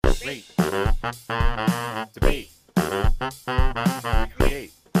Rate. Debate.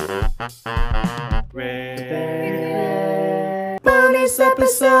 Create. Rate. Bonus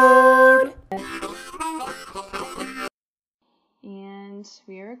episode! And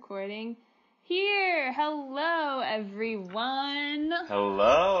we are recording here. Hello, everyone.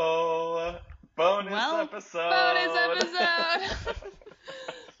 Hello. Bonus episode. Bonus episode.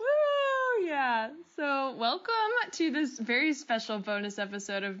 Woo! Yeah. So, welcome to this very special bonus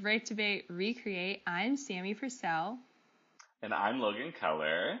episode of Rate, Debate, Recreate. I'm Sammy Purcell. And I'm Logan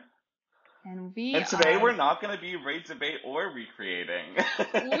Keller. And today we're not going to be Rate, Debate, or Recreating.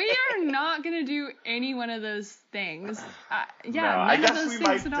 We are not going to do any one of those things. No, I guess we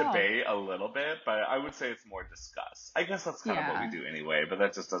might debate a little bit, but I would say it's more discuss. I guess that's kind of what we do anyway, but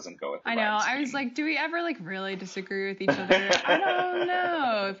that just doesn't go with the I know. vibe I was like, do we ever really disagree with each other? I don't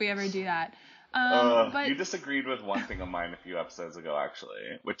know if we ever do that. But you disagreed with one thing of mine a few episodes ago,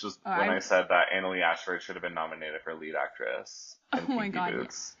 actually, which was when I I said that Annalie Ashford should have been nominated for lead actress. Oh my God.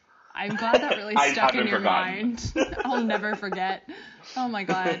 Boots. I'm glad that really stuck in your mind. I'll never forget. Oh my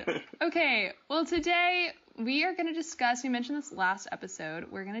God. Okay, well today we are going to discuss, we mentioned this last episode,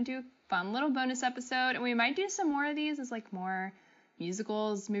 we're going to do a fun little bonus episode, and we might do some more of these as more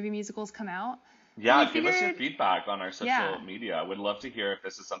movie musicals come out. Yeah, give us your feedback on our social media. I would love to hear if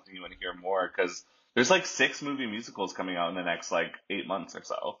this is something you want to hear more, because there's 6 movie musicals coming out in the next 8 months or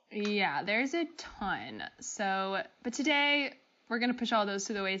so. Yeah, there's a ton. So, but today we're going to push all those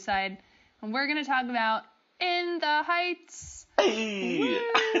to the wayside, and we're going to talk about In the Heights. Hey!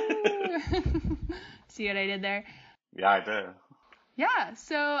 See what I did there? Yeah, I did. Yeah,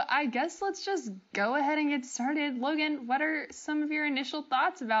 so I guess let's just go ahead and get started. Logan, what are some of your initial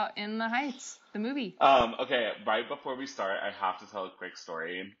thoughts about In the Heights, the movie? Okay, right before we start, I have to tell a quick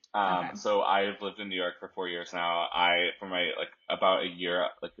story. Okay. So I've lived in New York for 4 years now. For my, about a year,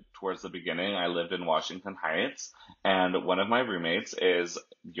 towards the beginning, I lived in Washington Heights, and one of my roommates is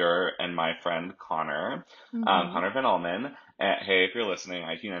your and my friend Connor, Connor Van Allman. Hey, if you're listening,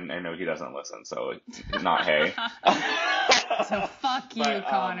 I know he doesn't listen, so not hey. So fuck you,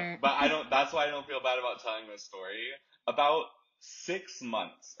 Connor. But that's why I don't feel bad about telling this story. About 6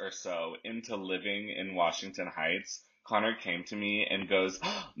 months or so into living in Washington Heights, Connor came to me and goes,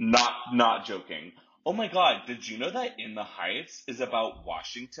 not joking, oh my God, did you know that In the Heights is about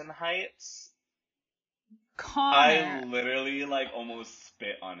Washington Heights? Connor. I literally almost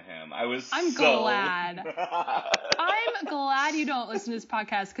spit on him. I'm glad. I'm glad you don't listen to this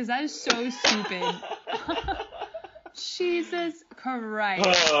podcast, because that is so stupid. Jesus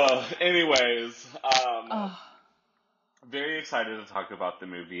Christ. Anyways, very excited to talk about the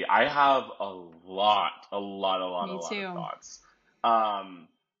movie. I have a lot of thoughts. I'm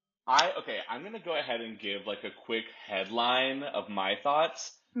gonna go ahead and give a quick headline of my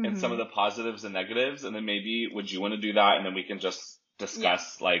thoughts and some of the positives and negatives, and then maybe would you want to do that, and then we can just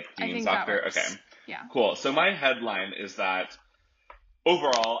discuss themes after? Okay. Yeah. Cool. So my headline is that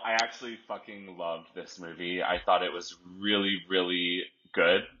overall, I actually fucking loved this movie. I thought it was really, really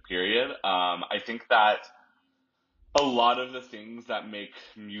good, period. I think that a lot of the things that make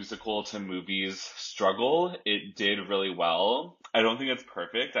musical to movies struggle, it did really well. I don't think it's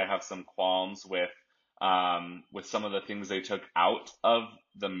perfect. I have some qualms with some of the things they took out of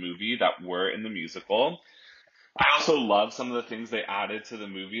the movie that were in the musical. I also love some of the things they added to the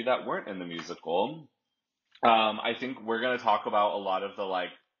movie that weren't in the musical. I think we're going to talk about a lot of the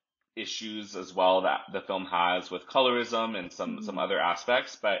issues as well that the film has with colorism and some other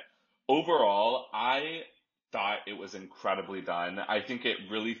aspects, but overall, I thought it was incredibly done. I think it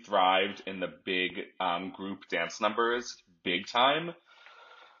really thrived in the big group dance numbers, big time,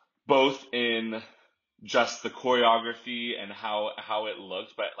 both in just the choreography and how it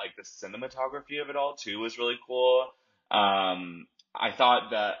looked, but the cinematography of it all too was really cool. I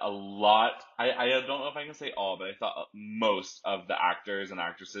thought that a lot, I don't know if I can say all, but I thought most of the actors and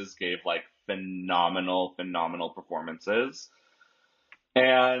actresses gave phenomenal performances.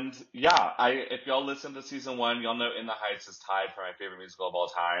 And yeah, if y'all listen to season 1, y'all know In the Heights is tied for my favorite musical of all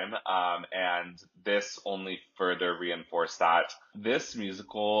time. And this only further reinforced that. This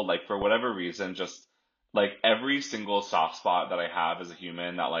musical, for whatever reason, just every single soft spot that I have as a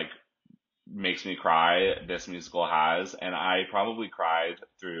human that makes me cry, this musical has, and I probably cried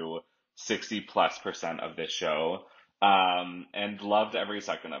through 60+% of this show, and loved every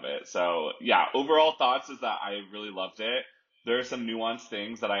second of it. So yeah, overall thoughts is that I really loved it. There are some nuanced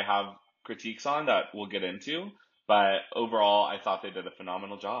things that I have critiques on that we'll get into, but overall I thought they did a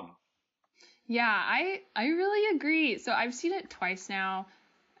phenomenal job. Yeah, I really agree. So I've seen it twice now.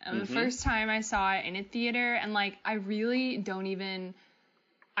 The first time I saw it in a theater, and I really don't even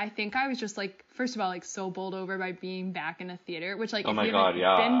I think I was just like, first of all, like so bowled over by being back in a theater, which like Oh if my you God, haven't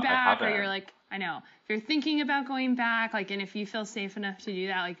yeah, been I back or you're haven't. like, I know, if you're thinking about going back, like, and if you feel safe enough to do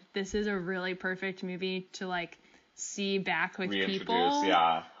that, like this is a really perfect movie to like see back with Reintroduce, people.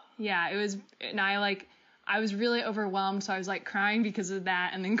 yeah. Yeah, it was, and I was really overwhelmed, so I was like crying because of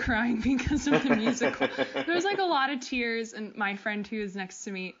that and then crying because of the musical. There was like a lot of tears, and my friend who was next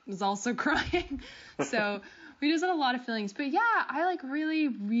to me was also crying. So we just had a lot of feelings. But yeah, I like really,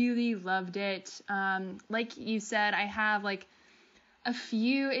 really loved it. Like you said, I have like a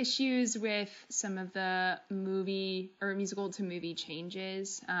few issues with some of the movie or musical to movie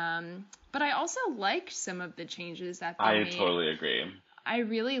changes. But I also liked some of the changes that they I made. totally agree. I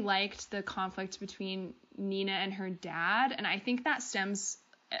really liked the conflict between Nina and her dad, and I think that stems,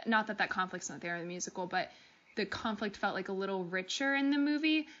 not that conflict's not there in the musical, but the conflict felt like a little richer in the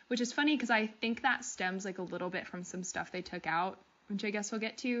movie, which is funny because I think that stems like a little bit from some stuff they took out, which I guess we'll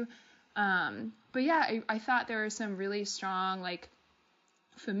get to. But yeah, I thought there were some really strong like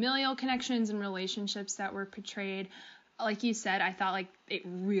familial connections and relationships that were portrayed. Like you said, I thought like it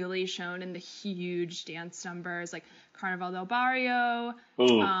really shone in the huge dance numbers, like Carnaval del Barrio,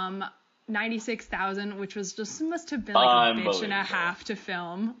 96,000, which was just must have been like a bitch and a half to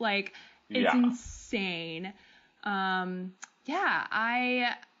film. Like it's insane. I'm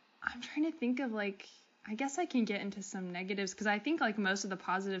trying to think of like, I guess I can get into some negatives because I think like most of the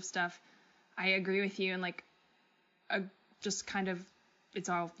positive stuff, I agree with you and like just kind of, it's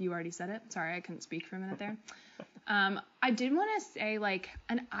all, you already said it. Sorry, I couldn't speak for a minute there. I did want to say, like,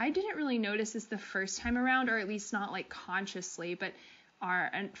 and I didn't really notice this the first time around, or at least not, like, consciously, but our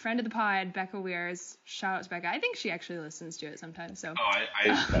friend of the pod, Becca Weirs, shout out to Becca. I think she actually listens to it sometimes, so. Oh,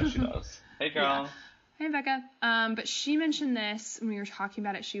 I bet she does. Hey, girl. Yeah. Hey, Becca. But she mentioned this when we were talking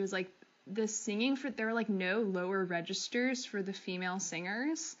about it. She was like, the singing there were, like, no lower registers for the female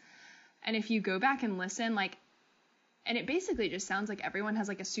singers. And if you go back and listen, like, and it basically just sounds like everyone has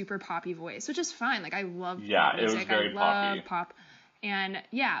like a super poppy voice, which is fine. Like I love pop music. It was very I love poppy. pop. And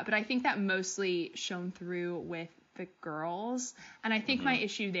yeah, but I think that mostly shone through with the girls. And I think my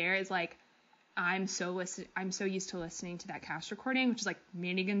issue there is like I'm so used to listening to that cast recording, which is like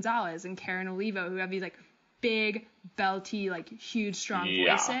Mandy Gonzalez and Karen Olivo, who have these like big, belty, like huge, strong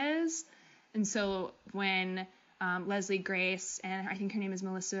voices. And so when Leslie Grace and I think her name is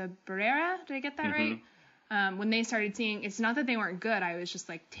Melissa Barrera, did I get that right? When they started singing, it's not that they weren't good. I was just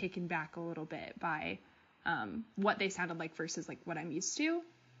like taken back a little bit by what they sounded like versus like what I'm used to.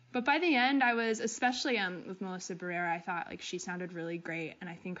 But by the end, I was, especially with Melissa Barrera, I thought like she sounded really great, and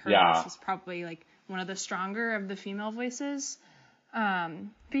I think her voice is probably like one of the stronger of the female voices. But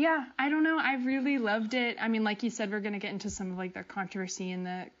yeah, I don't know. I really loved it. I mean, like you said, we're gonna get into some of like the controversy and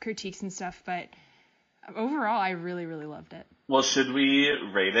the critiques and stuff, but overall, I really, really loved it. Well, should we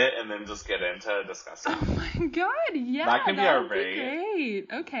rate it and then just get into discussing? Oh my god, yeah. That can be our rate. Great.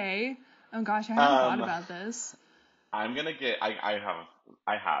 Okay. Oh gosh, I haven't thought about this. I'm gonna give. I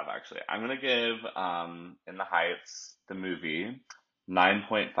have actually. I'm gonna give In the Heights, the movie,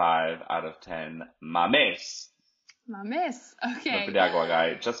 9.5 out of 10 mames. Mames. Okay. No Pediagua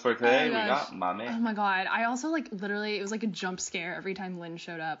guy. Just for today, we got mame. Oh my god. I also like literally, it was like a jump scare every time Lynn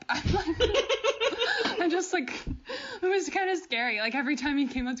showed up. I'm like, I just like, it was kind of scary. Like every time he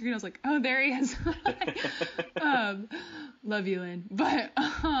came on screen, I was like, oh, there he is. Love you, Lynn. But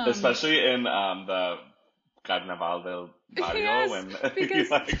especially in the Carnaval del Barrio, when he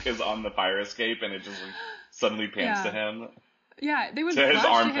like is on the fire escape and it just like suddenly pans to him. Yeah, they would to flash his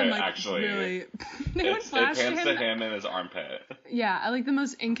armpit, to him like actually. Really. They would flash it pans to him in his armpit. Yeah, at like the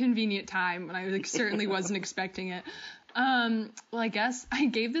most inconvenient time when I like certainly wasn't expecting it. Well, I guess I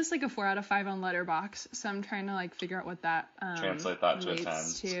gave this like a 4 out of 5 on Letterboxd, so I'm trying to like figure out what that translate that to a 10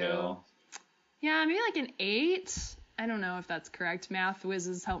 scale. Yeah, maybe like an 8. I don't know if that's correct. Math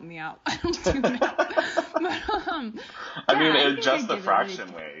whizzes help me out. I don't do math. But, I mean, it's just the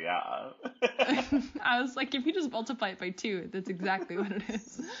fraction way, yeah. I was like, if you just multiply it by 2, that's exactly what it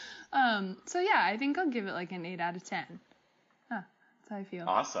is. So yeah, I think I'll give it like an 8 out of 10. That's how I feel.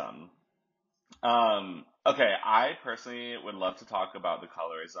 Awesome. Okay, I personally would love to talk about the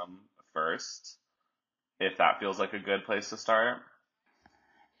colorism first, if that feels like a good place to start.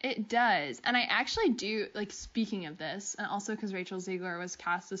 It does. And I actually do, like, speaking of this, and also because Rachel Zegler was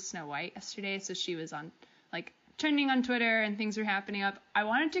cast as Snow White yesterday, so she was on, like, trending on Twitter and things were happening up. I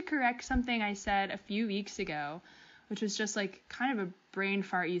wanted to correct something I said a few weeks ago, which was just, like, kind of a brain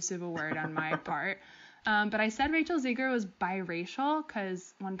fart use of a word on my part. But I said Rachel Zegler was biracial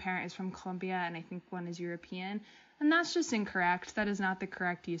because one parent is from Colombia and I think one is European. And that's just incorrect. That is not the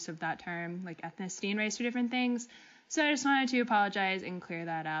correct use of that term. Like, ethnicity and race are different things. So I just wanted to apologize and clear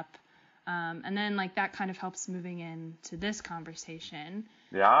that up. And then, like, that kind of helps moving into this conversation.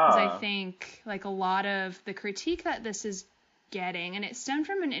 Yeah. Because I think, like, a lot of the critique that this is getting, and it stemmed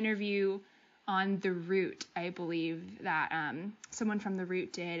from an interview on The Root, I believe, that someone from The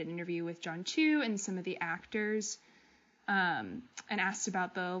Root did an interview with John Chu and some of the actors, and asked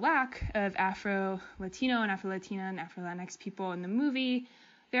about the lack of Afro-Latino and Afro-Latina and Afro-Latinx people in the movie.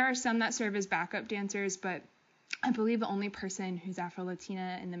 There are some that serve as backup dancers, but I believe the only person who's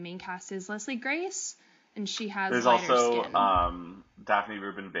Afro-Latina in the main cast is Leslie Grace, and she has There's lighter also skin. Daphne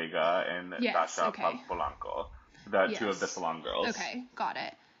Rubin Vega and Dasha Polanco, two of the Salon Girls. Okay, got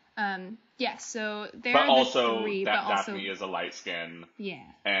it. Yes, so there but are also, the three, Daphne is a light skin. Yeah.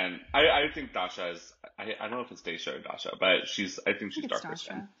 And I think Dasha is, I don't know if it's Daisha or Dasha, but I think she's darker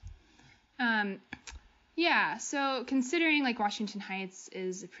skin. Yeah, so considering, like, Washington Heights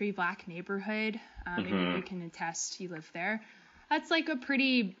is a pretty black neighborhood, maybe you can attest, you live there, that's, like, a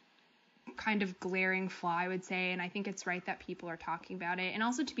pretty kind of glaring flaw, I would say, and I think it's right that people are talking about it. And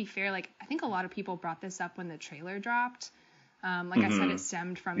also, to be fair, like, I think a lot of people brought this up when the trailer dropped. Like I said, it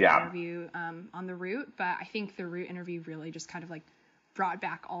stemmed from the interview on The Root, but I think the Root interview really just kind of, like, brought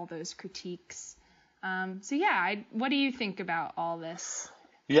back all those critiques. So yeah, what do you think about all this?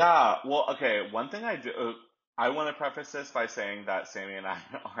 Yeah, well, okay, one thing I want to preface this by saying that Sammy and I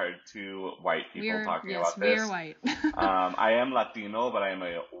are two white people talking about this. Yes, we are white. I am Latino, but I am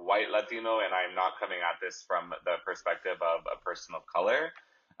a white Latino, and I'm not coming at this from the perspective of a person of color.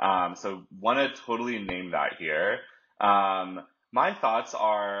 So want to totally name that here. My thoughts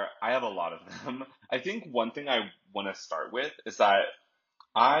are, I have a lot of them. I think one thing I want to start with is that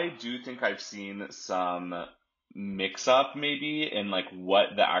I do think I've seen some mix up maybe in, like,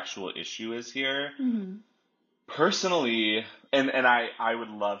 what the actual issue is here. Personally, and I would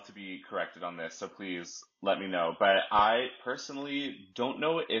love to be corrected on this, so please let me know, but I personally don't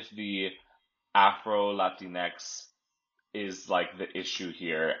know if the Afro-Latinx is, like, the issue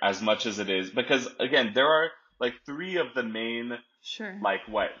here as much as it is, because again, there are, like, three of the main, like,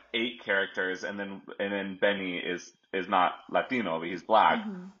 8 characters, and then Benny is not Latino, but he's black,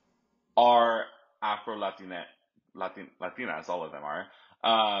 are Afro-Latinas, all of them are.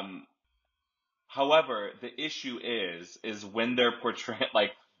 However, the issue is when they're portrayed,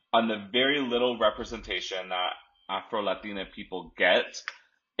 like, on the very little representation that Afro-Latina people get,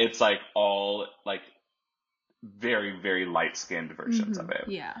 it's, like, all, like, very, very light-skinned versions of it.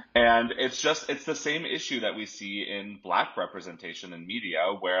 Yeah. And it's the same issue that we see in black representation in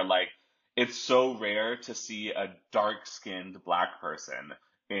media, where, like, it's so rare to see a dark-skinned black person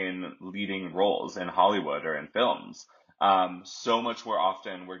in leading roles in Hollywood or in films. So much more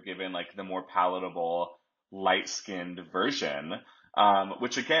often we're given, like, the more palatable, light-skinned version,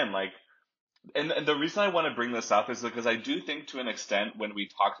 which again, like, and the reason I want to bring this up is because I do think, to an extent, when we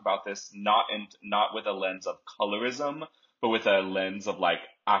talked about this, not with a lens of colorism, but with a lens of, like,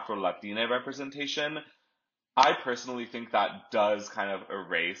 Afro-Latina representation, I personally think that does kind of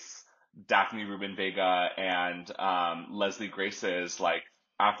erase Daphne Rubin Vega and Leslie Grace's, like,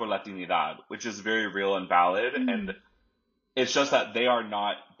 Afro-Latinidad, which is very real and valid, and it's just that they are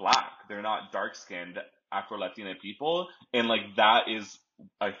not black. They're not dark-skinned Afro-Latina people, and, like, that is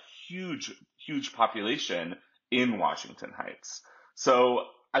a huge, huge population in Washington Heights. So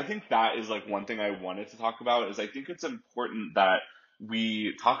I think that is, like, one thing I wanted to talk about, is I think it's important that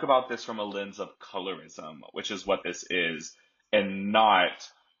we talk about this from a lens of colorism, which is what this is, and not,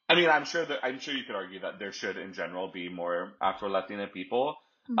 I mean, I'm sure you could argue that there should in general be more Afro-Latina people.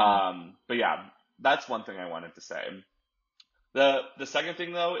 But yeah, that's one thing I wanted to say. The second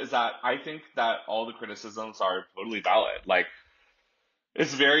thing, though, is that I think that all the criticisms are totally valid. Like,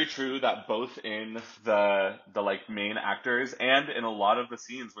 it's very true that both in the like, main actors and in a lot of the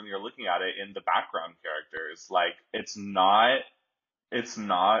scenes, when you're looking at it, in the background characters, like, it's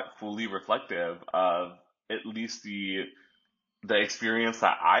not fully reflective of at least the experience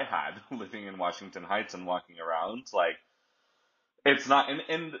that I had living in Washington Heights and walking around. Like, it's not,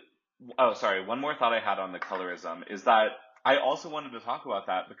 and oh, sorry, one more thought I had on the colorism is that I also wanted to talk about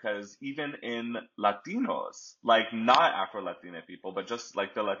that because even in Latinos, like, not Afro-Latina people, but just,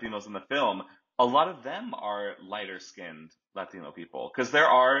 like, the Latinos in the film, a lot of them are lighter skinned Latino people, because there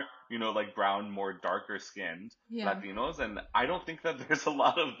are, like, brown, more darker skinned Latinos, and I don't think that there's a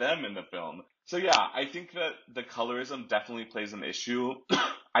lot of them in the film. So yeah, I think that the colorism definitely plays an issue.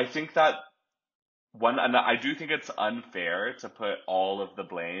 I think that and I do think it's unfair to put all of the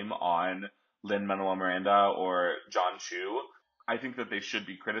blame on Lin-Manuel Miranda or John Chu. I think that they should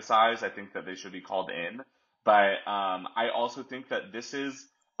be criticized. I think that they should be called in. But I also think that this is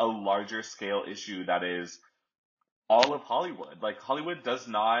a larger scale issue that is all of Hollywood. Like, Hollywood does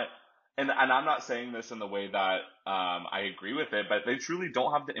not, and I'm not saying this in the way that I agree with it, but they truly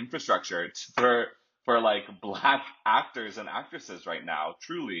don't have the infrastructure for like black actors and actresses right now.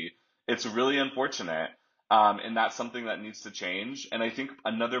 Truly, it's really unfortunate. And that's something that needs to change. And I think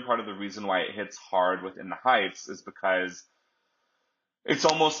another part of the reason why it hits hard within the Heights is because it's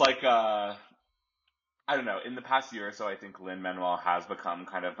almost like I don't know, in the past year or so, I think Lin-Manuel has become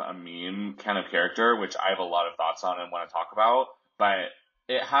kind of a meme kind of character, which I have a lot of thoughts on and want to talk about. But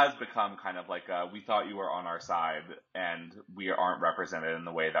it has become kind of like a, we thought you were on our side and we aren't represented in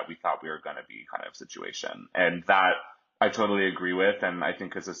the way that we thought we were going to be kind of situation. And that I totally agree with, and I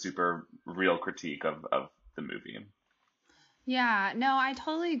think is a super real critique of the movie. Yeah, no, I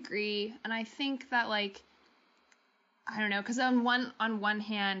totally agree. And I think that, like, I don't know, because on one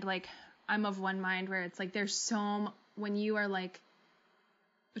hand, like, I'm of one mind where it's like there's when you are like,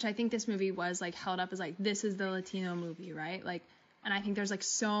 which I think this movie was like held up as like, this is the Latino movie, right? Like, and I think there's like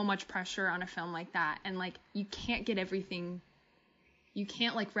so much pressure on a film like that, and like you can't get everything, you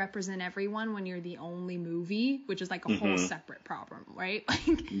can't like represent everyone when you're the only movie, which is like a whole separate problem, right?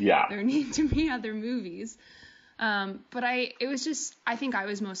 Like, yeah, there need to be other movies. But I think I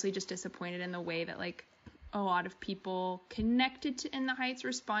was mostly just disappointed in the way that like a lot of people connected to In the Heights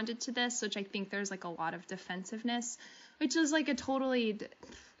responded to this, which I think there's like a lot of defensiveness, which is like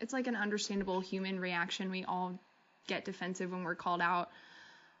it's like an understandable human reaction. We all get defensive when we're called out,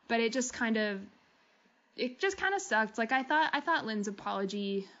 but it just kind of sucked. Like I thought Lynn's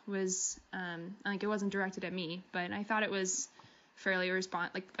apology was, like, it wasn't directed at me, but I thought it was a fairly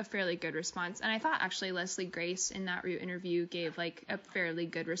good response. And I thought actually Leslie Grace in that Root interview gave like a fairly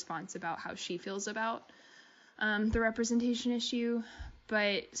good response about how she feels about the representation issue.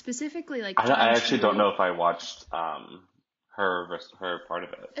 But specifically, like, I actually don't know if I watched her part of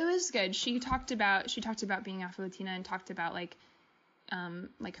it. It was good. She talked about being Afro-Latina and talked about like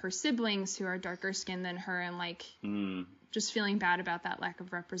her siblings who are darker skinned than her, and like just feeling bad about that lack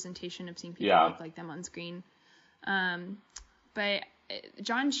of representation of seeing people look like them on screen. But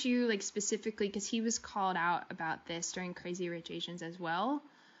John Chu, like, specifically, because he was called out about this during Crazy Rich Asians as well.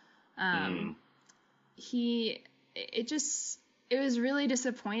 It was really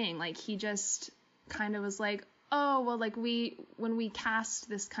disappointing. Like, he just kind of was like, oh, well, like, when we cast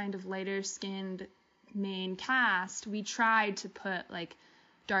this kind of lighter skinned main cast, we tried to put like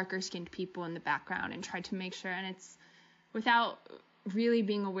darker skinned people in the background and tried to make sure, and it's without really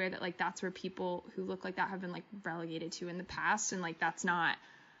being aware that like that's where people who look like that have been like relegated to in the past, and like that's not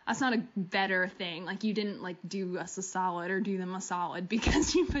a better thing. Like, you didn't like do us a solid or do them a solid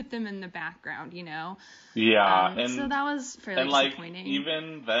because you put them in the background, you know? Yeah. And so that was fairly disappointing. Like,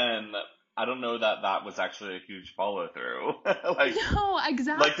 even then, I don't know that was actually a huge follow through. Like, no,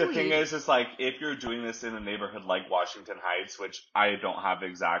 exactly. Like, the thing is like, if you're doing this in a neighborhood like Washington Heights, which I don't have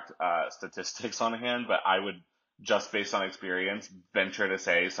exact statistics on hand, but I would, just based on experience, venture to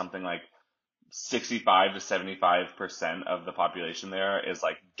say something like 65 to 75% of the population there is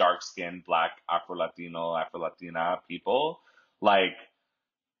like dark-skinned, Black, Afro-Latino, Afro-Latina people. Like,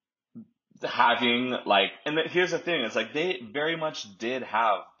 having like, and here's the thing, it's like they very much did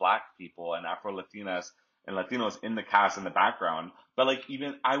have Black people and Afro-Latinas and Latinos in the cast in the background, but like,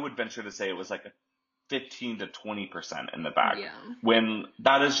 even I would venture to say it was like a 15 to 20% in the back, when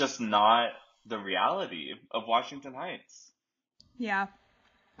that is just not the reality of Washington Heights. Yeah.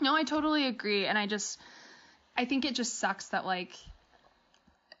 No, I totally agree. And I think it just sucks that like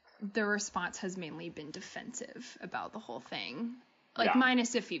the response has mainly been defensive about the whole thing. Like,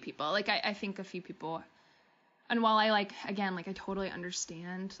 minus a few people. Like, I think a few people, and while I like, again, like, I totally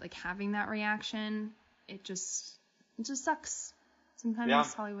understand like having that reaction, it just sucks.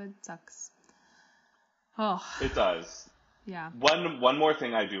 Sometimes Hollywood sucks. Oh. It does. Yeah. One more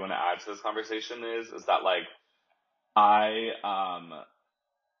thing I do want to add to this conversation is that like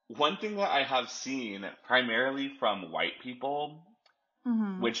one thing that I have seen primarily from white people,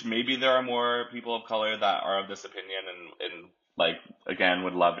 which maybe there are more people of color that are of this opinion, and like, again,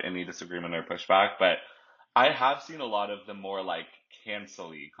 would love any disagreement or pushback, but I have seen a lot of the more like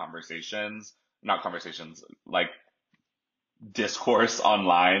cancel-y like discourse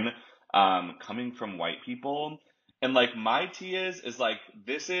online coming from white people. And like, my tea is like,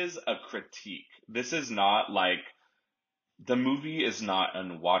 this is a critique. This is not like, the movie is not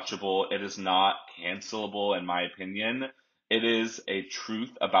unwatchable. It is not cancelable, in my opinion. It is a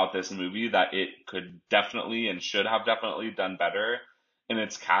truth about this movie that it could definitely and should have definitely done better in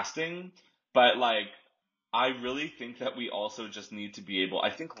its casting. But like, I really think that we also just need to be able,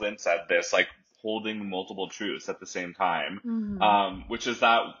 I think Lynn said this, like, holding multiple truths at the same time, which is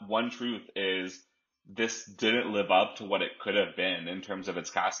that one truth is this didn't live up to what it could have been in terms of its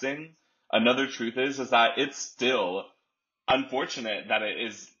casting. Another truth is that it's still unfortunate that it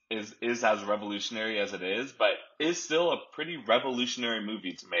is as revolutionary as it is, but is still a pretty revolutionary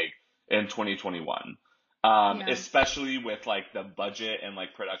movie to make in 2021. Especially with like the budget and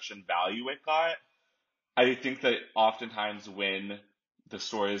like production value it got. I think that oftentimes when the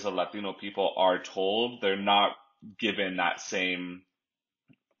stories of Latino people are told, they're not given that same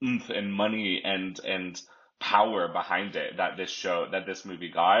oomph and money and power behind it that this movie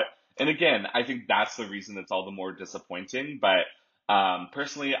got. And again, I think that's the reason it's all the more disappointing. But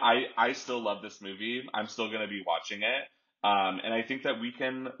personally, I still love this movie. I'm still going to be watching it. And I think that we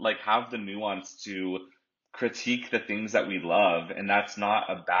can like have the nuance to critique the things that we love, and that's not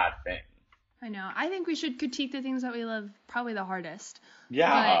a bad thing. I know. I think we should critique the things that we love probably the hardest.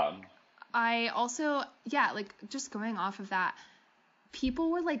 Yeah. But I also, like just going off of that,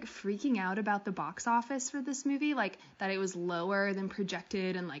 people were like freaking out about the box office for this movie, like that it was lower than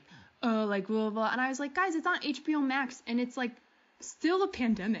projected and like, oh, like blah, blah, blah. And I was like, guys, it's on HBO Max and it's like still a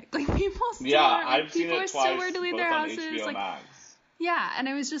pandemic. Like people still are, like, I've seen people it are twice, so weird to leave their houses. HBO like, Max. Yeah, and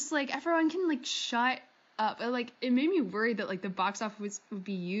I was just like, everyone can like shut up. And, like it made me worried that like the box office would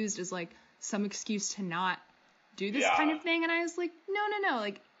be used as like some excuse to not do this kind of thing. And I was like, no.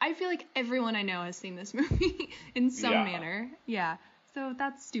 Like I feel like everyone I know has seen this movie in some manner. Yeah. So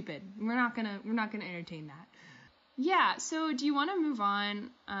that's stupid. We're not gonna entertain that. Yeah. So do you want to move on,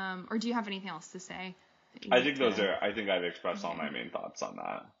 or do you have anything else to say? I think I've expressed all my main thoughts on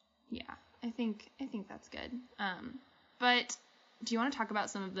that. Yeah, I think that's good. But do you want to talk about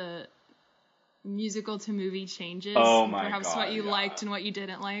some of the musical to movie changes? Oh my perhaps God, what you liked and what you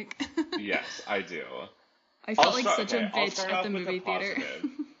didn't like. Yes, I do. I felt like such a bitch at the movie theater.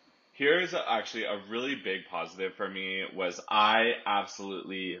 Here's actually a really big positive for me was I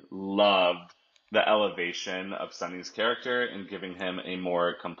absolutely loved the elevation of Sonny's character and giving him a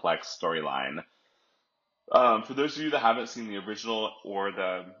more complex storyline. For those of you that haven't seen the original or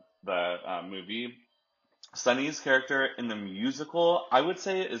the movie, Sonny's character in the musical, I would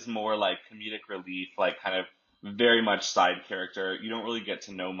say, is more like comedic relief, like kind of very much side character. You don't really get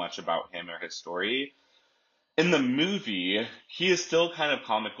to know much about him or his story. In the movie, he is still kind of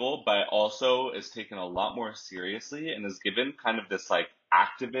comical, but also is taken a lot more seriously and is given kind of this like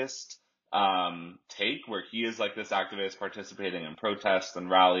activist take where he is like this activist participating in protests and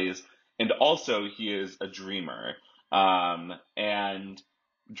rallies. And also he is a dreamer. And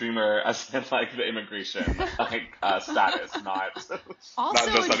dreamer as in like the immigration like status, not also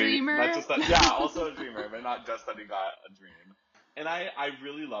not just a dreamer. Also a dreamer, but not just that he got a dream. And I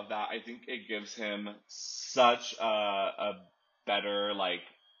really love that. I think it gives him such a better like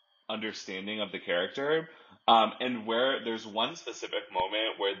understanding of the character. And where there's one specific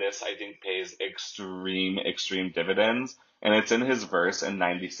moment where this I think pays extreme dividends, and it's in his verse in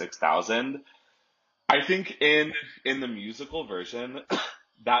 96,000. I think in the musical version,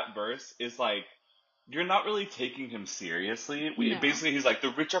 that verse is like, you're not really taking him seriously. Basically, he's like, the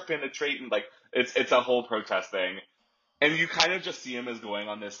rich are penetrating, like, it's a whole protest thing. And you kind of just see him as going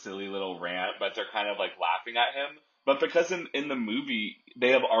on this silly little rant, but they're kind of like laughing at him. But because in the movie, they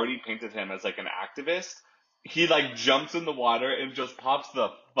have already painted him as like an activist, he like jumps in the water and just pops the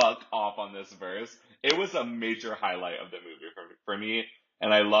fuck off on this verse. It was a major highlight of the movie for me.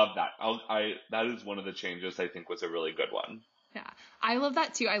 And I love that. That is one of the changes I think was a really good one. Yeah, I love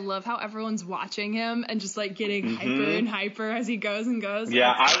that too. I love how everyone's watching him and just like getting hyper and hyper as he goes and goes.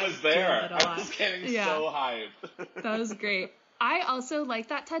 Yeah, I was there. I was getting so hyped. That was great. I also like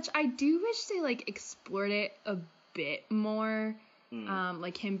that touch. I do wish they like explored it a bit more,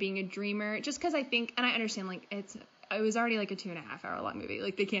 like him being a dreamer. Just because I think, and I understand, like it was already like a 2.5 hour long movie.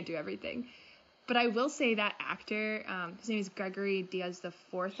 Like they can't do everything. But I will say that actor, his name is Gregory Diaz IV,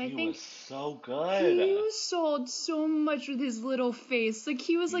 I think. He was so good. He sold so much with his little face. Like,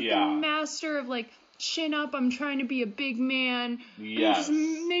 he was, like, the master of, like, chin up, I'm trying to be a big man. Yes. And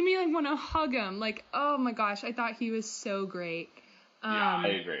it just made me, like, want to hug him. Like, oh, my gosh, I thought he was so great. I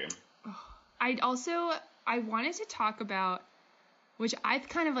agree. I wanted to talk about, which I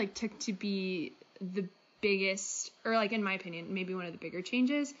kind of, like, took to be the biggest, or, like, in my opinion, maybe one of the bigger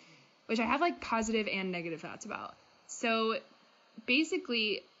changes, which I have, like, positive and negative thoughts about. So,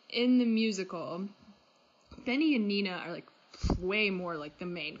 basically, in the musical, Benny and Nina are, like, way more, like, the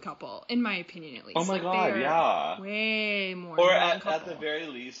main couple, in my opinion, at least. Oh, my like, God, yeah. Way more or the main at couple. the very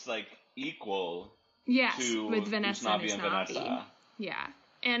least, like, equal to with Vanessa and Usnavi and Vanessa. Yeah.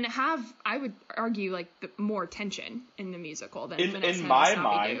 And I would argue, like, more tension in the musical than Vanessa in my and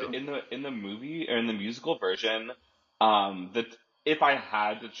mind, do. in the movie, or in the musical version, if I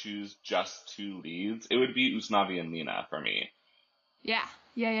had to choose just two leads, it would be Usnavi and Nina for me. Yeah.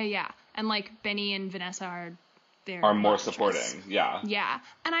 And like Benny and Vanessa are more supporting. Yeah. Yeah.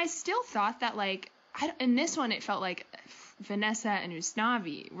 And I still thought that like in this one it felt like Vanessa and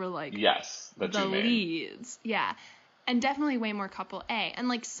Usnavi were like the leads. Yeah. And definitely way more couple A. And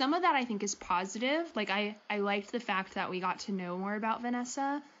like some of that I think is positive. Like I liked the fact that we got to know more about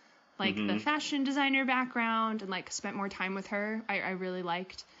Vanessa. Like the fashion designer background and like spent more time with her. I really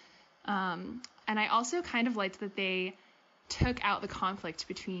liked. And I also kind of liked that they took out the conflict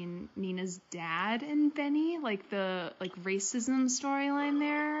between Nina's dad and Benny, like the racism storyline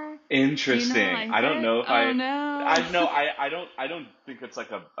there. Interesting. You know, like I don't know if I don't think it's like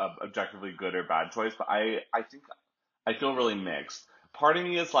a objectively good or bad choice, but I think I feel really mixed. Part of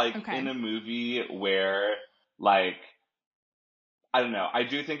me is like in a movie where like I don't know. I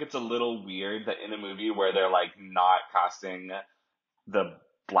do think it's a little weird that in a movie where they're like not casting the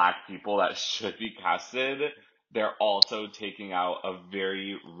black people that should be casted, they're also taking out a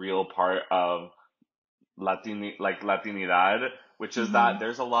very real part of Latinidad, which is that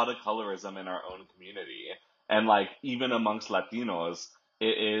there's a lot of colorism in our own community. And like even amongst Latinos,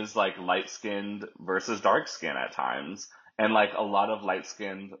 it is like light-skinned versus dark-skinned at times. And like a lot of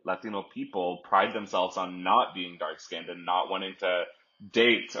light-skinned Latino people pride themselves on not being dark-skinned and not wanting to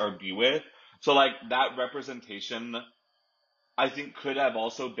date or be with. So like that representation, I think could have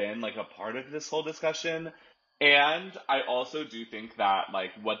also been like a part of this whole discussion. And I also do think that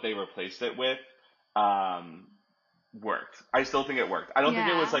like what they replaced it with, worked. I still think it worked. I don't think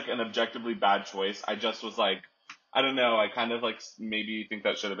it was like an objectively bad choice. I just was like, I don't know. I kind of like maybe think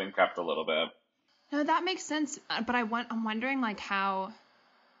that should have been kept a little bit. No, that makes sense. But I'm wondering like how.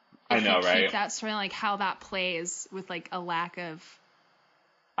 I know, right? Keep that story, like how that plays with like a lack of.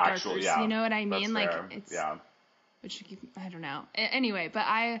 Actual, darkers, yeah. You know what I mean? That's like fair. it's. Yeah. Which I don't know. Anyway, but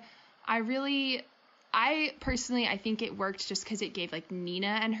I personally, I think it worked just because it gave like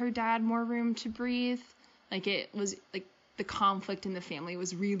Nina and her dad more room to breathe. Like it was like the conflict in the family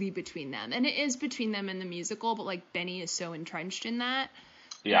was really between them, and it is between them in the musical. But like Benny is so entrenched in that.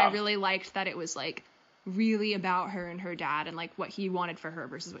 Yeah. And I really liked that it was like really about her and her dad and like what he wanted for her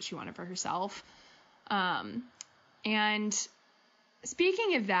versus what she wanted for herself. And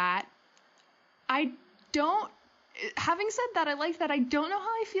speaking of that, having said that, I like that. I don't know how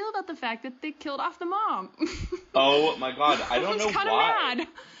I feel about the fact that they killed off the mom. Oh my god, I don't know why. I was kind of mad.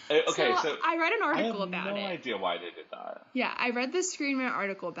 Okay, so I read an article about it. I have no idea why they did that. Yeah, I read the Screen Rant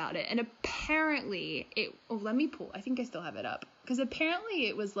article about it, and apparently let me pull. I think I still have it up. Because apparently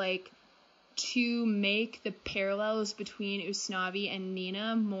it was like to make the parallels between Usnavi and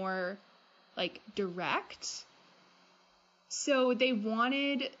Nina more like direct. So they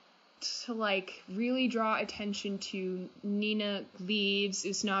wanted to like really draw attention to Nina leaves,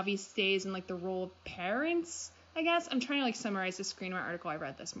 Usnavi stays in like the role of parents, I guess. I'm trying to like summarize the Screen Rant article I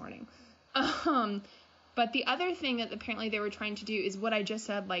read this morning. But the other thing that apparently they were trying to do is what I just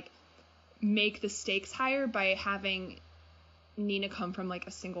said, like make the stakes higher by having Nina come from like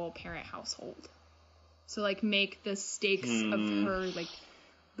a single parent household. So like make the stakes of her like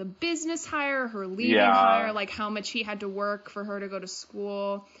the business higher, her leaving higher, like how much he had to work for her to go to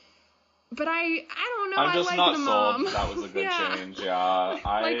school. But I don't know. I'm just I like not the mom. sold. That was a good change. Yeah.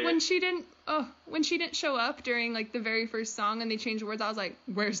 Like when she didn't show up during like the very first song and they changed the words, I was like,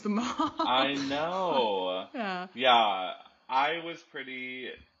 "Where's the mom?" I know. Yeah. Yeah. I was pretty.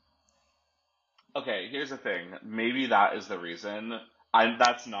 Okay. Here's the thing. Maybe that is the reason.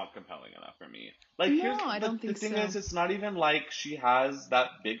 That's not compelling enough for me. Like, no, I don't think so. The thing is, it's not even like she has that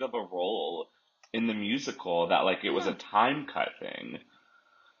big of a role in the musical that like it was a time cut thing.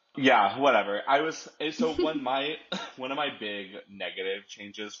 Yeah, whatever. One of my big negative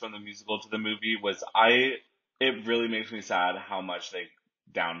changes from the musical to the movie was it really makes me sad how much they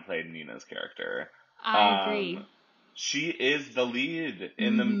downplayed Nina's character. I agree. She is the lead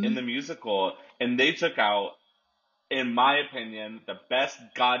in the musical, and they took out, in my opinion, the best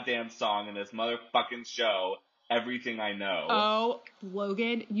goddamn song in this motherfucking show, Everything I Know. Oh,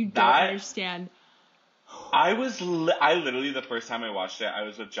 Logan, you don't understand. I literally, the first time I watched it, I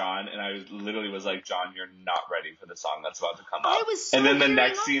was with John, and I was like, John, you're not ready for the song that's about to come up. And then the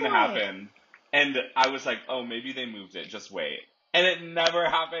next scene happened, and I was like, oh, maybe they moved it, just wait. And it never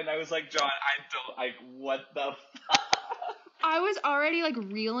happened. I was like, John, what the fuck? I was already like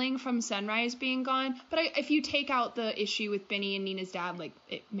reeling from Sunrise being gone, but if you take out the issue with Benny and Nina's dad, like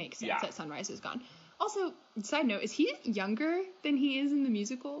it makes sense that Sunrise is gone. Also, side note, is he younger than he is in the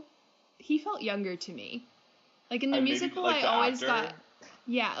musical? He felt younger to me. Like in the musical, maybe, like, I always actor? got.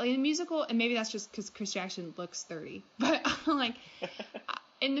 Yeah, like in the musical, and maybe that's just because Chris Jackson looks 30, but like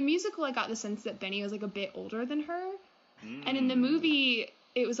in the musical, I got the sense that Benny was like a bit older than her, and in the movie,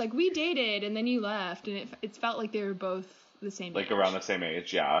 it was like we dated and then you left, and it felt like they were both the same like age. around the same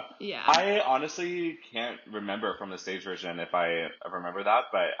age. Yeah. Yeah. I honestly can't remember from the stage version if I remember that,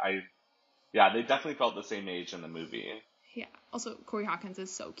 but they definitely felt the same age in the movie. Yeah. Also, Corey Hawkins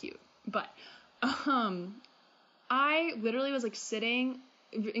is so cute, but I literally was like sitting,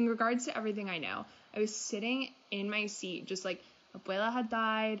 in regards to everything I know, I was sitting in my seat, just like Abuela had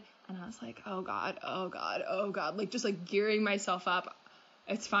died, and I was like, oh God, oh God, oh God, like just like gearing myself up.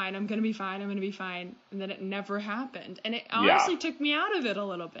 It's fine, I'm gonna be fine, and then it never happened, and it honestly took me out of it a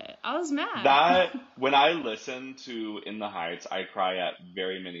little bit. I was mad. That, when I listen to In the Heights, I cry at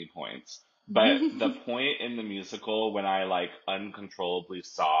very many points. But the point in the musical when I like uncontrollably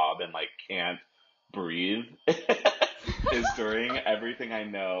sob and like can't breathe is during Everything I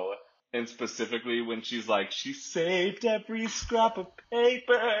Know, and specifically when she's like, she saved every scrap of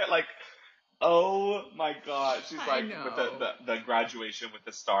paper, like, oh my God, she's like with the graduation with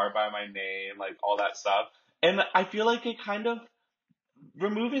the star by my name, like all that stuff. And I feel like it kind of,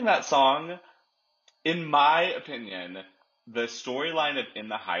 removing that song, in my opinion, the storyline of In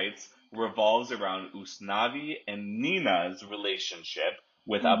the Heights revolves around Usnavi and Nina's relationship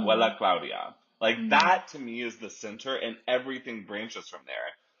with Abuela Claudia. Like, that to me is the center, and everything branches from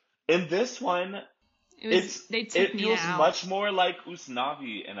there. In this one, it feels much more like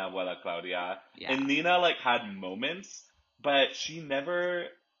Usnavi and Abuela Claudia. Yeah. And Nina, like, had moments, but she never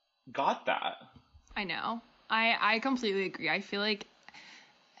got that. I know. I completely agree. I feel like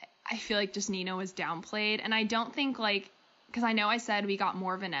just Nina was downplayed, and I don't think, like, because I know I said we got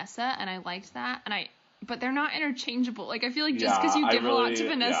more Vanessa, and I liked that, but they're not interchangeable. Like, I feel like just because you give a lot to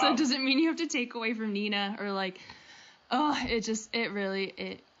Vanessa doesn't mean you have to take away from Nina, or like,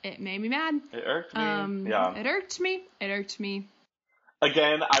 it made me mad. It irked me. It irked me.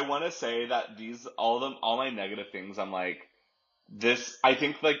 Again, I want to say that all my negative things, I'm like, I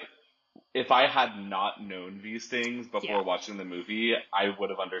think, like, if I had not known these things before watching the movie, I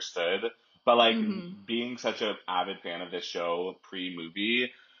would have understood. But, like, being such an avid fan of this show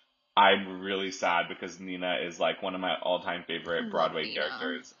pre-movie, I'm really sad because Nina is, like, one of my all-time favorite Broadway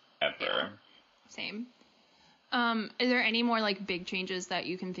characters ever. Yeah. Same. Is there any more, like, big changes that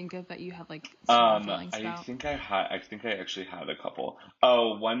you can think of that you have, like, strong feelings about? I think I actually had a couple.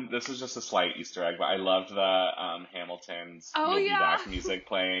 Oh, one, this is just a slight Easter egg, but I loved the Hamilton's You'll Be Back music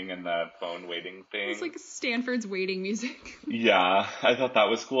playing and the phone waiting thing. It's like Stanford's waiting music. Yeah, I thought that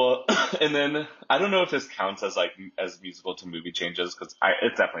was cool. And then, I don't know if this counts as, like, as musical to movie changes, because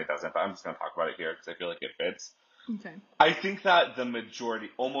it definitely doesn't, but I'm just going to talk about it here because I feel like it fits. Okay. I think that the majority,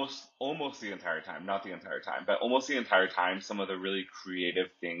 almost the entire time, not the entire time, but almost the entire time, some of the really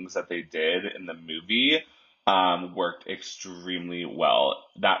creative things that they did in the movie worked extremely well.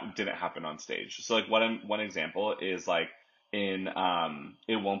 That didn't happen on stage. So, like, one example is, like, in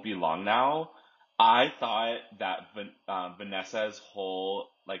It Won't Be Long Now, I thought that Vanessa's whole,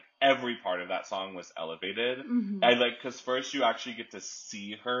 like, every part of that song was elevated. Because first you actually get to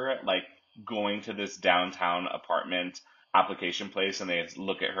see her, like, going to this downtown apartment application place, and they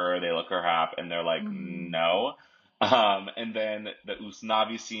look at her up, and they're like, no. And then the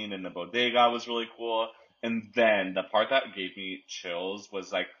Usnavi scene in the bodega was really cool. And then the part that gave me chills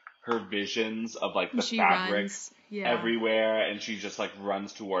was, like, her visions of, like, the fabric everywhere, and she just, like,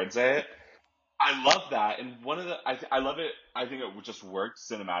 runs towards it. I love that, and I love it. I think it just worked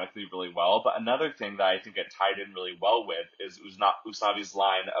cinematically really well. But another thing that I think it tied in really well with is Usnavi's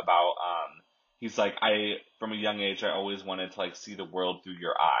line about he's like, from a young age I always wanted to, like, see the world through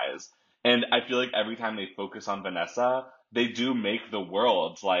your eyes, and I feel like every time they focus on Vanessa, they do make the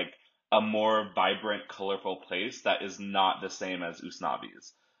world, like, a more vibrant, colorful place that is not the same as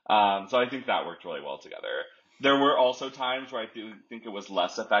Usnavi's. So I think that worked really well together. There were also times where I think it was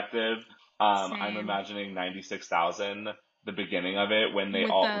less effective. I'm imagining 96,000, the beginning of it, when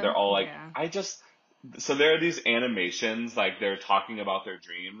they're all like, so there are these animations, like, they're talking about their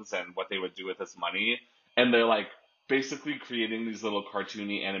dreams and what they would do with this money, and they're, like, basically creating these little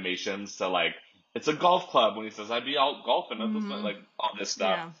cartoony animations. So, like, it's a golf club when he says, I'd be out golfing, like, all this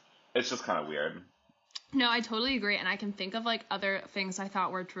stuff. Yeah. It's just kind of weird. No, I totally agree, and I can think of, like, other things I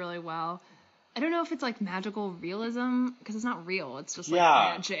thought worked really well. I don't know if it's, like, magical realism, because it's not real. It's just, like,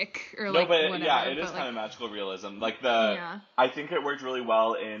 magic or, like, whatever. Yeah, it is kind of magical realism. Like, I think it worked really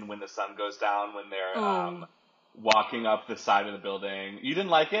well in When the Sun Goes Down, when they're walking up the side of the building. You didn't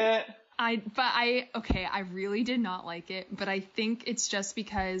like it? I really did not like it, but I think it's just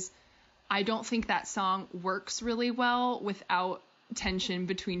because I don't think that song works really well without tension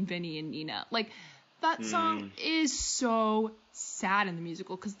between Vinny and Nina. Like, that song is so sad in the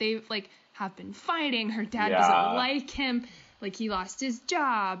musical because they like have been fighting. Her dad doesn't like him. Like, he lost his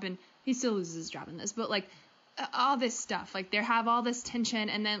job, and he still loses his job in this, but like all this stuff, like they have all this tension,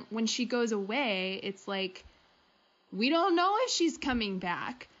 and then when she goes away, it's like, we don't know if she's coming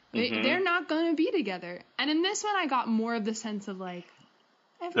back. They're not going to be together. And in this one, I got more of the sense of like,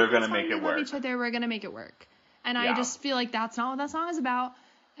 they're going to make it work. Love each other. We're going to make it work. And I just feel like that's not what that song is about.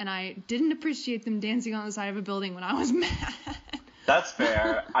 And I didn't appreciate them dancing on the side of a building when I was mad. That's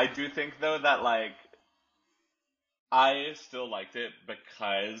fair. I do think, though, that, like, I still liked it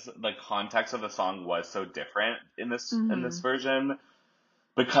because the context of the song was so different in this version,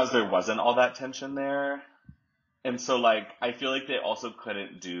 because there wasn't all that tension there. And so, like, I feel like they also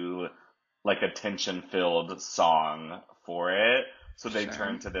couldn't do, like, a tension-filled song for it. So they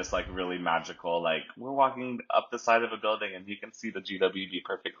turned to this, like, really magical, like, we're walking up the side of a building and you can see the GWB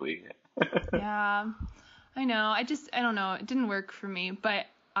perfectly. Yeah, I know. I don't know. It didn't work for me, but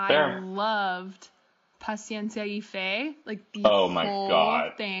I loved Paciencia y Fe. Like, the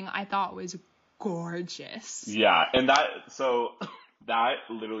whole thing I thought was gorgeous. Yeah, and that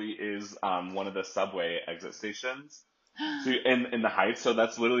literally is one of the subway exit stations in the Heights. So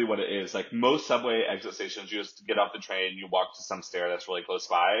that's literally what it is. Like, most subway exit stations, you just get off the train, you walk to some stair that's really close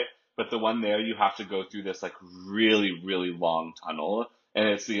by. But the one there, you have to go through this like really, really long tunnel, and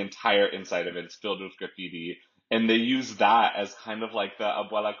it's the entire inside of it. It's filled with graffiti. And they use that as kind of like the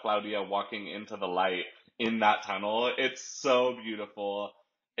Abuela Claudia walking into the light in that tunnel. It's so beautiful.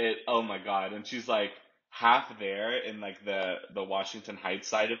 Oh my God. And she's like half there in like the Washington Heights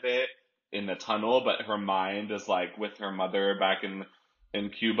side of it in the tunnel, but her mind is like with her mother back in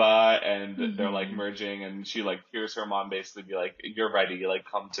Cuba, and they're like merging, and she like hears her mom basically be like, you're ready, like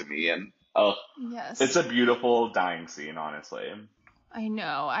come to me. And it's a beautiful dying scene, honestly. I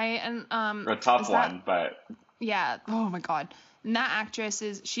know. A tough one, but yeah. Oh my God. And that actress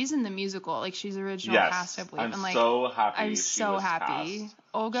she's in the musical, like she's original cast, I believe. I'm so happy. I'm so happy. Cast.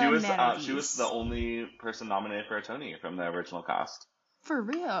 Olga Merediz. She was the only person nominated for a Tony from the original cast. For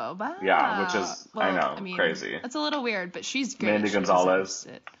real? Wow. Yeah, which is, I know, crazy. That's a little weird, but she's great. Mandy Gonzalez.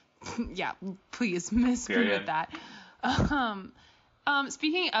 Yeah, please miss me with that.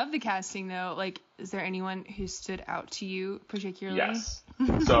 Speaking of the casting, though, like, is there anyone who stood out to you particularly? Yes.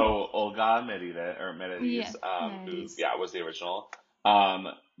 So Olga Merediz, who was the original.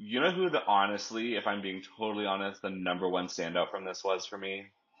 You know who honestly, if I'm being totally honest, the number one standout from this was for me?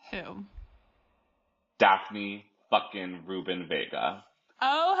 Who? Daphne fucking Rubin Vega.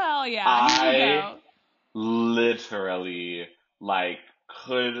 Oh, hell yeah. I literally, like,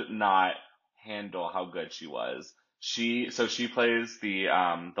 could not handle how good she was. She plays the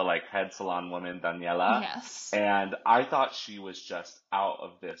like head salon woman, Daniela. Yes. And I thought she was just out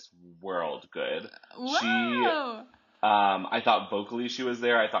of this world good. Whoa. I thought vocally she was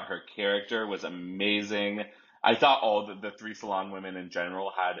there. I thought her character was amazing. I thought all the three salon women in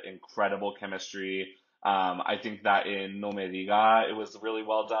general had incredible chemistry. I think that in No Me Diga, it was really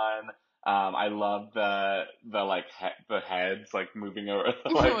well done. I love the like the heads like moving over,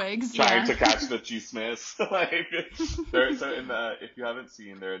 like wigs, trying to catch the chismes. Like, if you haven't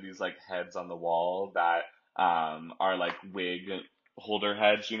seen, there are these like heads on the wall that are like wig holder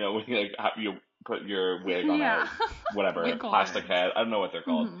heads. You know, when you like you put your wig on a whatever plastic head. I don't know what they're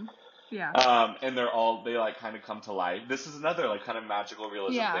called. Mm-hmm. Yeah. And they like kind of come to life. This is another like kind of magical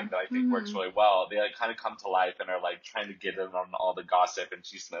realism thing that I think works really well. They like kind of come to life and are like trying to get in on all the gossip and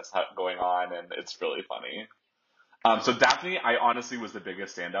chismes going on, and it's really funny. So Daphne, I honestly was the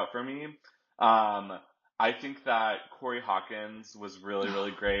biggest standout for me. I think that Corey Hawkins was really,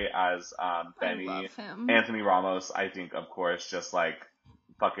 really great as Benny. I love him. Anthony Ramos, I think, of course, just like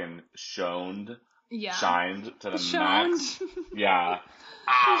fucking shined to the max. Yeah.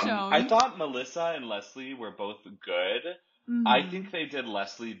 I thought Melissa and Leslie were both good. Mm-hmm. I think they did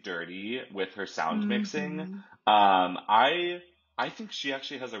Leslie dirty with her sound mixing. I think she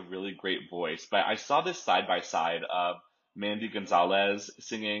actually has a really great voice, but I saw this side by side of Mandy Gonzalez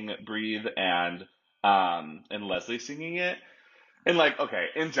singing Breathe and Leslie singing it. And like, okay,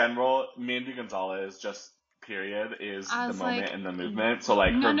 in general, Mandy Gonzalez just period is the moment and the movement. So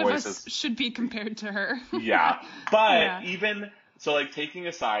like her voice should be compared to her. Yeah. But even so, like, taking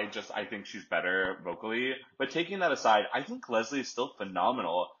aside just I think she's better vocally, but taking that aside, I think Leslie is still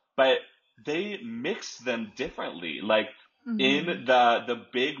phenomenal, but they mix them differently. Like in the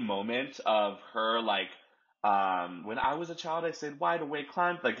big moment of her, like when I was a child I said wide awake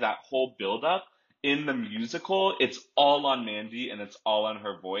climb, like that whole build up in the musical, it's all on Mandy and it's all on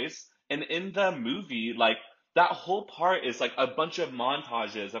her voice. And in the movie, like that whole part is like a bunch of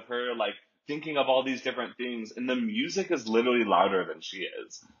montages of her like thinking of all these different things, and the music is literally louder than she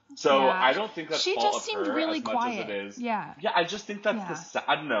is. So Yeah. I don't think that's She fault just of seemed her really as much as it quiet. is. Yeah. Yeah, I just think that's Yeah.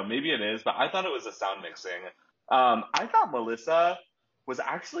 I don't know, maybe it is, but I thought it was the sound mixing. I thought Melissa was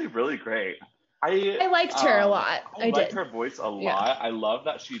actually really great. I I liked her a lot. I I liked did. her voice a Yeah. lot. I love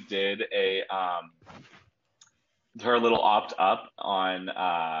that she did a her little opt up on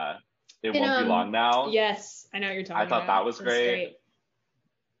It And Won't Be Long Now. yes, I know what you're talking I thought about. that was That's great.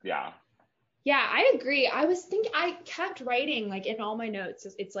 Yeah. Yeah, I agree. I was thinking, I kept writing like in all my notes.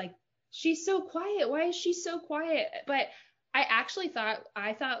 It's like, she's so quiet. Why is she so quiet? But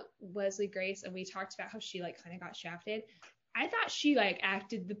I thought Leslie Grace, and we talked about how she like kind of got shafted. I thought she like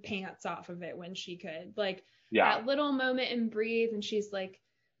acted the pants off of it when she could. Like Yeah. that little moment in Breathe, and she's like,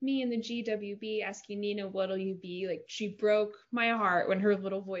 me and the GWB asking Nina, what'll you be? Like she broke my heart when her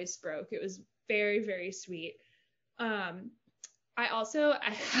little voice broke. It was very, very sweet. I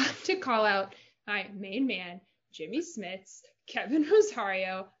have to call out my main man, Jimmy Smits, Kevin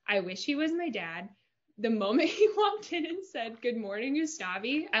Rosario. I wish he was my dad. The moment he walked in and said, "Good morning,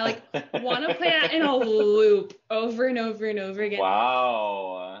 Usnavi," I like want to play that in a loop over and over and over again.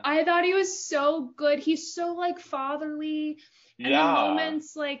 Wow. I thought he was so good. He's so like fatherly. And Yeah. the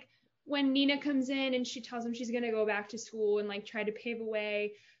moments like when Nina comes in and she tells him she's gonna go back to school and like try to pave a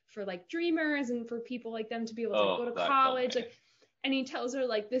way for like dreamers and for people like them to be able to go to college. Like, and he tells her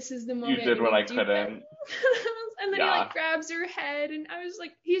like, this is the moment you did what I couldn't. And then he like grabs her head, and I was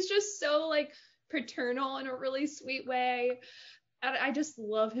like, he's just so like paternal in a really sweet way. And I just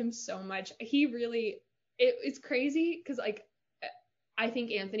love him so much. He really, it's crazy because like I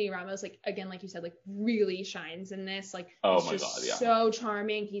think Anthony Ramos, like again, like you said, like really shines in this. Like he's just so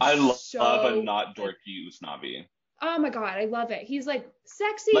charming. I love a not dorky Usnavi. Oh my god, I love it. He's like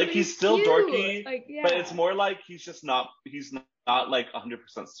sexy, like but he's still cute. dorky, like, yeah. But it's more like he's not like 100%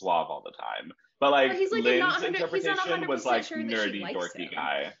 suave all the time. But like, like Lynn's interpretation was like sure nerdy, dorky him.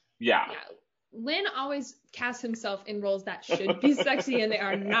 guy. Yeah. Lynn always casts himself in roles that should be sexy and they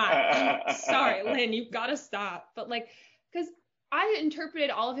are not. Sorry, Lynn, you've got to stop. But like, because I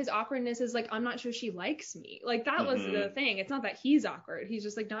interpreted all of his awkwardness as like, I'm not sure she likes me. Like that was the thing. It's not that he's awkward. He's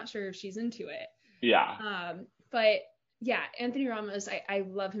just like not sure if she's into it. Yeah. But yeah, Anthony Ramos, I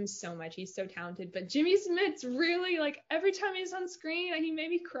love him so much. He's so talented. But Jimmy Smits really, like, every time he's on screen, he made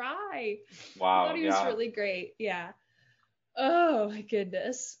me cry. Wow. I thought he was really great. Yeah. Oh, my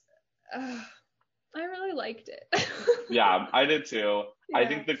goodness. I really liked it. Yeah, I did too. Yeah. I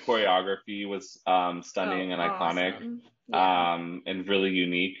think the choreography was stunning and iconic, and really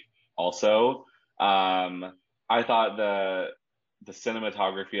unique also. I thought the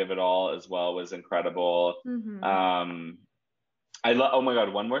cinematography of it all as well was incredible. Mm-hmm. Oh my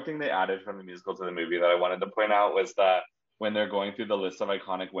god, one more thing they added from the musical to the movie that I wanted to point out was that when they're going through the list of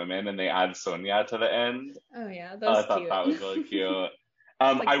iconic women and they add Sonia to the end. Oh yeah, that was cute. I thought that was really cute.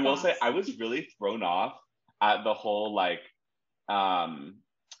 Like I will say I was really thrown off at the whole like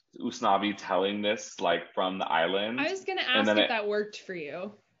Usnavi telling this like from the island. I was gonna ask if that worked for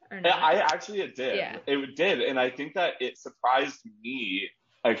you. Or not. It did. Yeah. It did. And I think that it surprised me,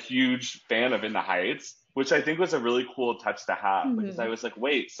 a huge fan of In the Heights, which I think was a really cool touch to have. Because I was like,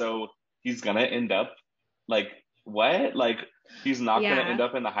 wait, so he's going to end up, like, what? Like, he's not going to end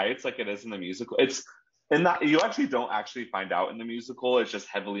up in the Heights like it is in the musical? It's in that you actually don't actually find out in the musical. It's just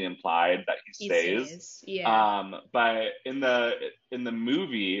heavily implied that he stays. Yeah. But in the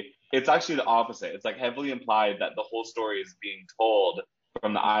movie, it's actually the opposite. It's like heavily implied that the whole story is being told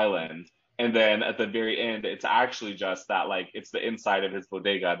from the island, and then at the very end it's actually just that like it's the inside of his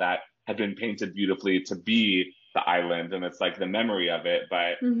bodega that had been painted beautifully to be the island, and it's like the memory of it,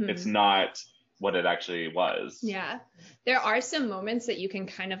 but it's not what it actually was. Yeah, there are some moments that you can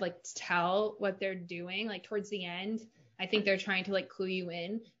kind of like tell what they're doing, like towards the end. I think they're trying to like clue you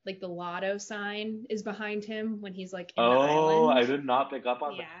in, like the lotto sign is behind him when he's like in the island. I did not pick up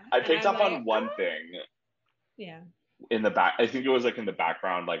on that. I picked up on one thing. Yeah. In the back, I think it was like in the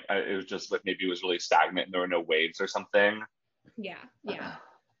background, like it was just like maybe it was really stagnant and there were no waves or something. Yeah.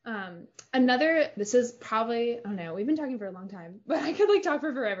 This is probably, I don't know, we've been talking for a long time, but I could like talk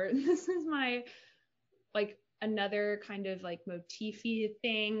for forever. This is my like another kind of like motify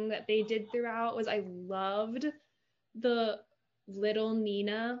thing that they did throughout was I loved the little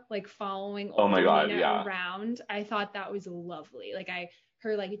Nina like following Nina around. I thought that was lovely. Like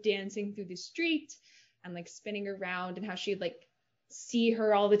her like dancing through the street and like spinning around, and how she'd like see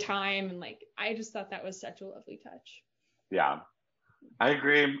her all the time, and like I just thought that was such a lovely touch. Yeah, I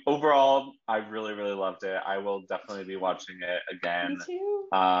agree. Overall, I really, really loved it. I will definitely be watching it again. Me too.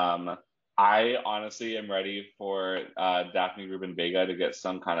 I honestly am ready for Daphne Rubin Vega to get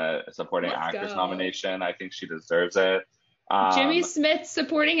some kind of supporting Let's actress go. nomination. I think she deserves it. Jimmy Smith,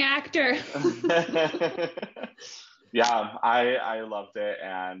 supporting actor. Yeah, I loved it,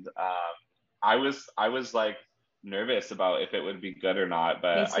 and I was like nervous about if it would be good or not,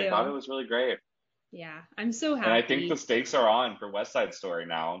 but Me I thought too. it was really great. Yeah, I'm so happy. And I think the stakes are on for West Side Story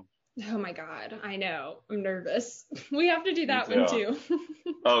now. Oh my God, I know. I'm nervous. We have to do that Me one too. too.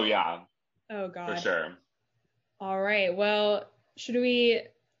 Oh yeah, Oh God. for sure. All right. Well, should we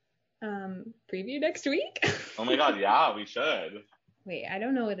preview next week? Oh my God, yeah, we should. Wait, I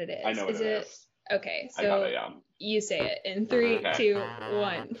don't know what it is. I know what it is. Okay, I got so it, yeah. you say it in 3, Okay. 2,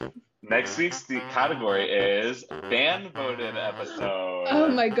 1. Next week's category is fan voted episode. Oh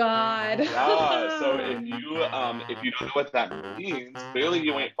my God. Yeah, so if you don't know what that means, clearly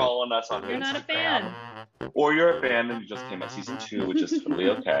you ain't following us on You're Instagram. not a fan. Or you're a fan and you just came at season 2, which is totally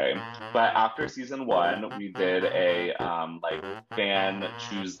okay. But after season 1, we did a fan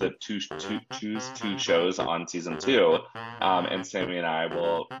choose two shows on season 2, and Sammy and I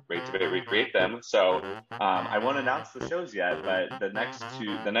will recreate them. So I won't announce the shows yet, but the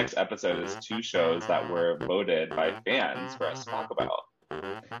next episode is 2 shows that were voted by fans for us to talk about.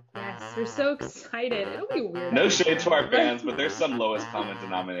 Yes, we're so excited. It'll be weird. No shade to our fans, but there's some lowest common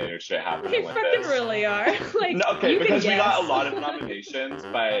denominator shit happening They with fucking this. really are. Like, No, okay, you can because we got guess. a lot of nominations,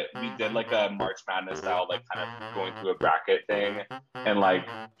 but we did like a March Madness style, like kind of going through a bracket thing, and like,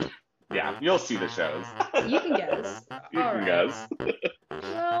 yeah, you'll see the shows. You can guess. You All can right. guess.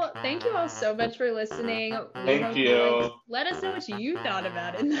 Well, thank you all so much for listening. We Thank hope you. liked- Let us know what you thought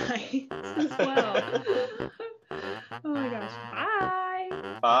about it nice as well. Oh my gosh.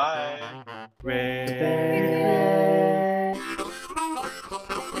 Bye. Bye.